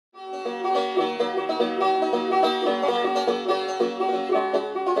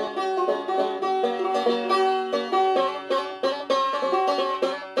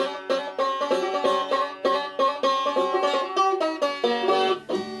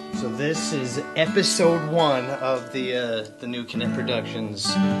So this is episode 1 of the new Connect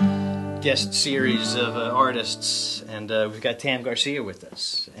Productions guest series of artists, and we've got Tam Garcia with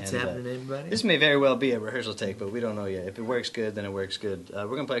us. What's happening, everybody? This may very well be a rehearsal take, but we don't know yet. If it works good, then it works good. We're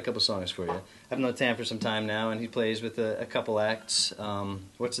going to play a couple songs for you. I've known Tam for some time now, and he plays with a couple acts.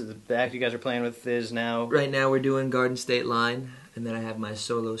 What's the act you guys are playing with is now? Right now we're doing Garden State Line, and then I have my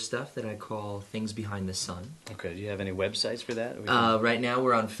solo stuff that I call Things Behind the Sun. Okay, do you have any websites for that? Right now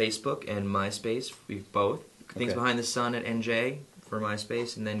we're on Facebook and MySpace, we've both. Things Behind the Sun at NJ for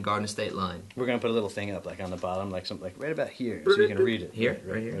MySpace, and then Garden State Line. We're going to put a little thing up, like on the bottom, like something like right about here, so you can read it. Here?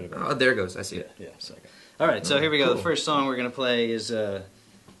 Right here? Oh, there it goes, I see it. Yeah, so. All right, so here we go. Cool. The first song we're going to play is, I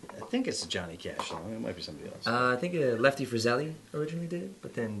think it's a Johnny Cash song. It might be somebody else. I think Lefty Frizzelli originally did it,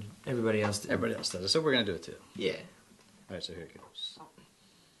 but then everybody else did. Everybody else does it, so we're going to do it too. Yeah. All right, so here it goes.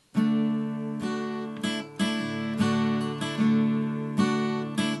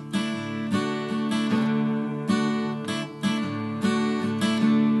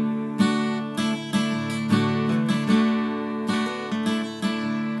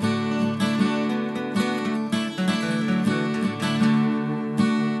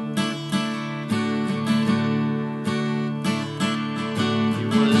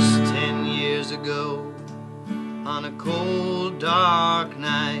 On a cold, dark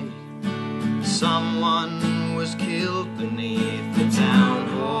night, someone was killed beneath the town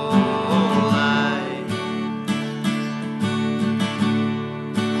hall light.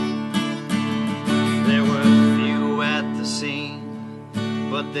 There were few at the scene,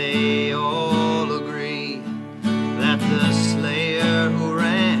 but they all agree that the slayer who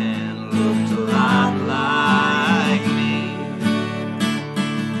ran looked a lot like me.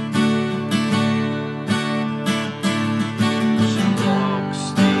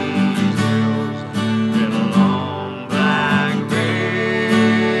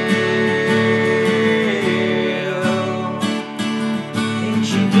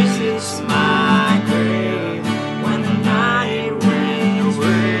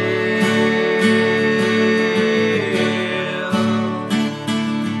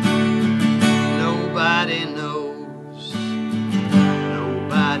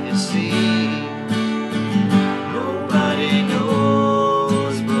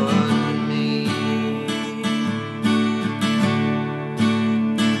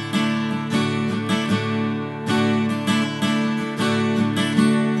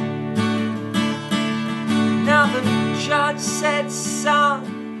 Judge said, son,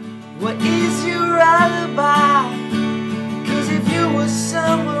 what is your alibi? 'Cause if you were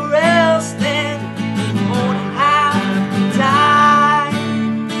somewhere else, then you won't have to die.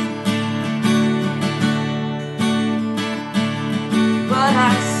 But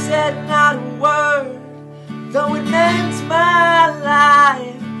I said not a word, though it meant my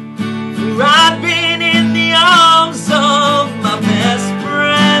life. For I've been in the arms of my best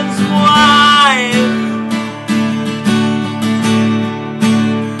friend's wife.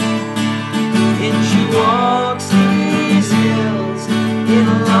 Walks these hills in a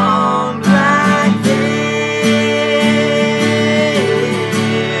long black veil,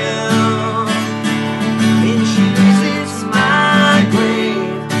 and she visits my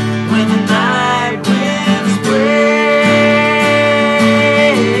grave when the night winds wail.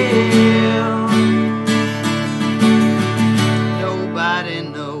 Nobody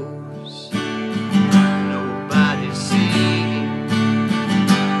knows, nobody sees,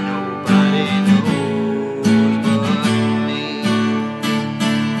 nobody knows.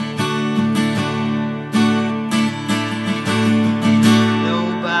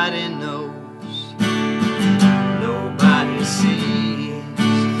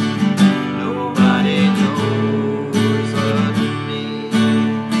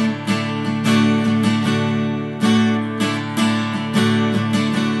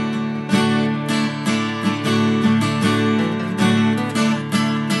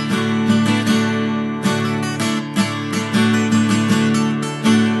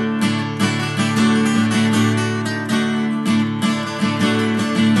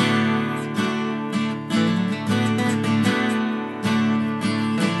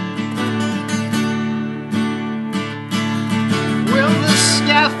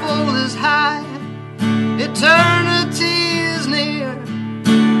 Scaffold is high, eternity is near.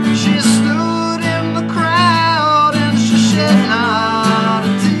 She stood in the crowd and she shed not a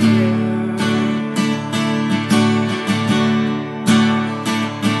tear.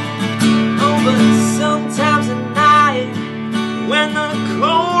 Oh, but sometimes at night, when the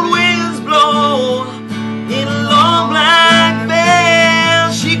cold winds blow, in a long black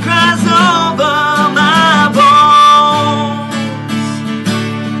veil, she cries over my bones.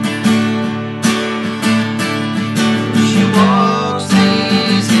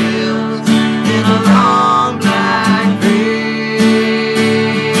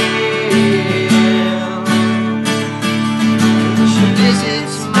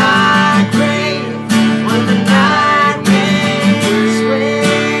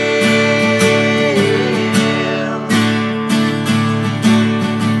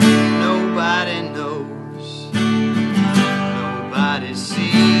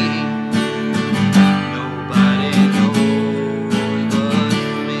 Nobody knows but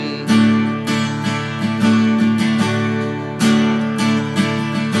me.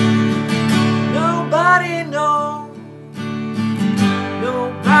 Nobody knows,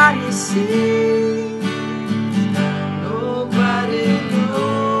 nobody sees, nobody knows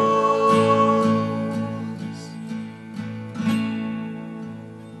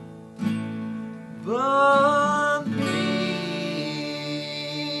but me.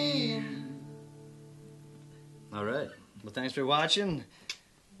 All right. Well, thanks for watching.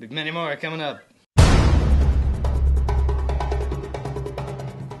 There's many more coming up.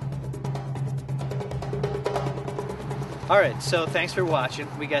 All right, so thanks for watching.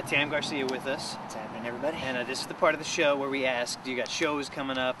 We got Tam Garcia with us. What's happening, everybody? And this is the part of the show where we ask, do you got shows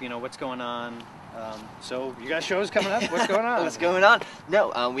coming up? You know, what's going on? So you got shows coming up? What's going on? What's going on?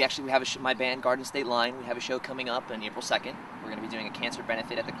 No, we have my band, Garden State Line. We have a show coming up on April 2nd. We're going to be doing a cancer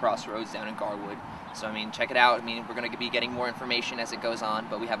benefit at the Crossroads down in Garwood. So, I mean, check it out. I mean, we're going to be getting more information as it goes on,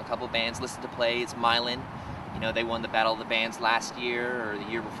 but we have a couple bands listed to play. It's Milan. You know, they won the Battle of the Bands last year or the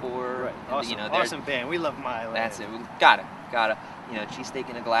year before. Right. And, Awesome, you know, awesome band. We love Milan. That's it. We gotta. You know, Cheesesteak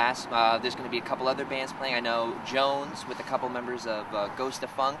in a Glass. There's going to be a couple other bands playing. I know Jones with a couple members of Ghost of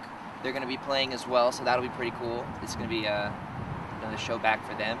Funk. They're going to be playing as well, so that'll be pretty cool. It's going to be another show back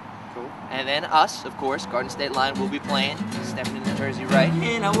for them. Cool. And then us, of course, Garden State Line will be playing. Stepping into Jersey right.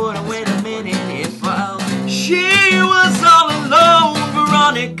 And I wouldn't wait a minute if she was all alone,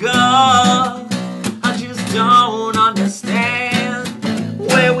 Veronica. I just don't understand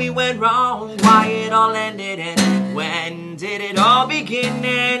where we went wrong, why it all ended, and when did it all begin?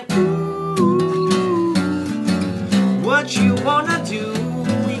 And ooh, what you wanna do?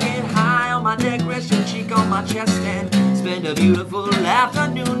 We get high on my neck, rest your cheek on my chest, and spend a beautiful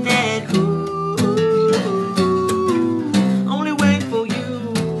afternoon. And ooh, only wait for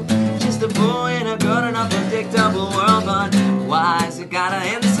you, just a boy in a good and unpredictable world. But why is it gotta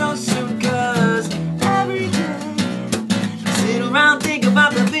end so soon? 'Cause every day I sit around, think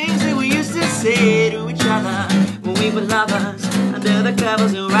about the things that we used to say to each other when we were lovers, under the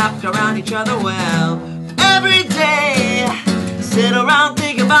covers and wrapped around each other. Well, every day I sit around,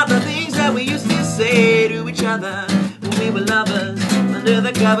 think about the things that we used to say to each other when we were lovers, under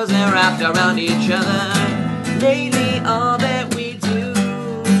the covers and wrapped around each other. Lately all that we do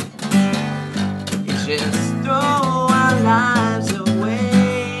is just throw our lives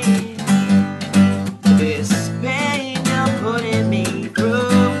away. This pain you're putting me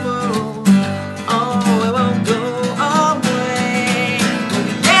through, oh, it won't go away.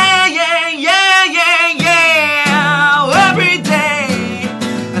 Yeah, yeah, yeah, yeah, yeah. Every day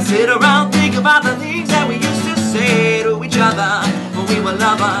I sit around, think about the things that we used to say to each other when we were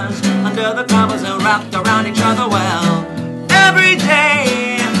lovers, under the covers and wrapped around each other. Well, every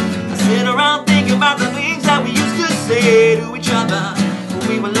day I sit around, think about the things that we used to say to each other when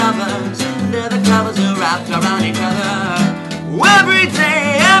we were lovers, under the covers and wrapped around each other. Every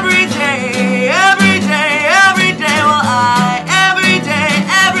day, every day, every day, every day will I, every day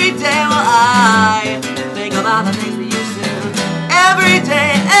will I think about the things we used to. Every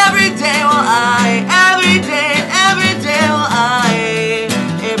day will I, every day will I,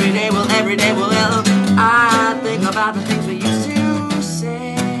 every day will I think about the things we used to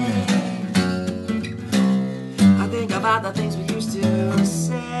say. I think about the things we used to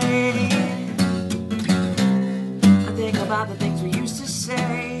say. I think about the things we used to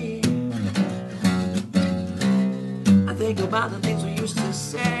say. I think about the things we used to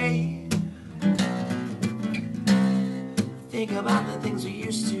say. Think about the things we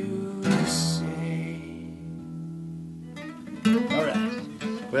used to say. All right.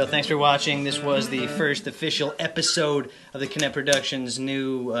 Well, thanks for watching. This was the first official episode of the Connect Productions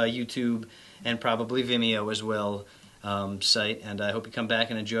new YouTube and probably Vimeo as well site. And I hope you come back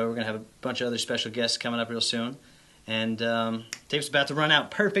and enjoy. We're going to have a bunch of other special guests coming up real soon. And tape's about to run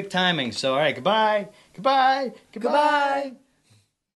out. Perfect timing. So, all right, goodbye. Goodbye. Goodbye. Goodbye.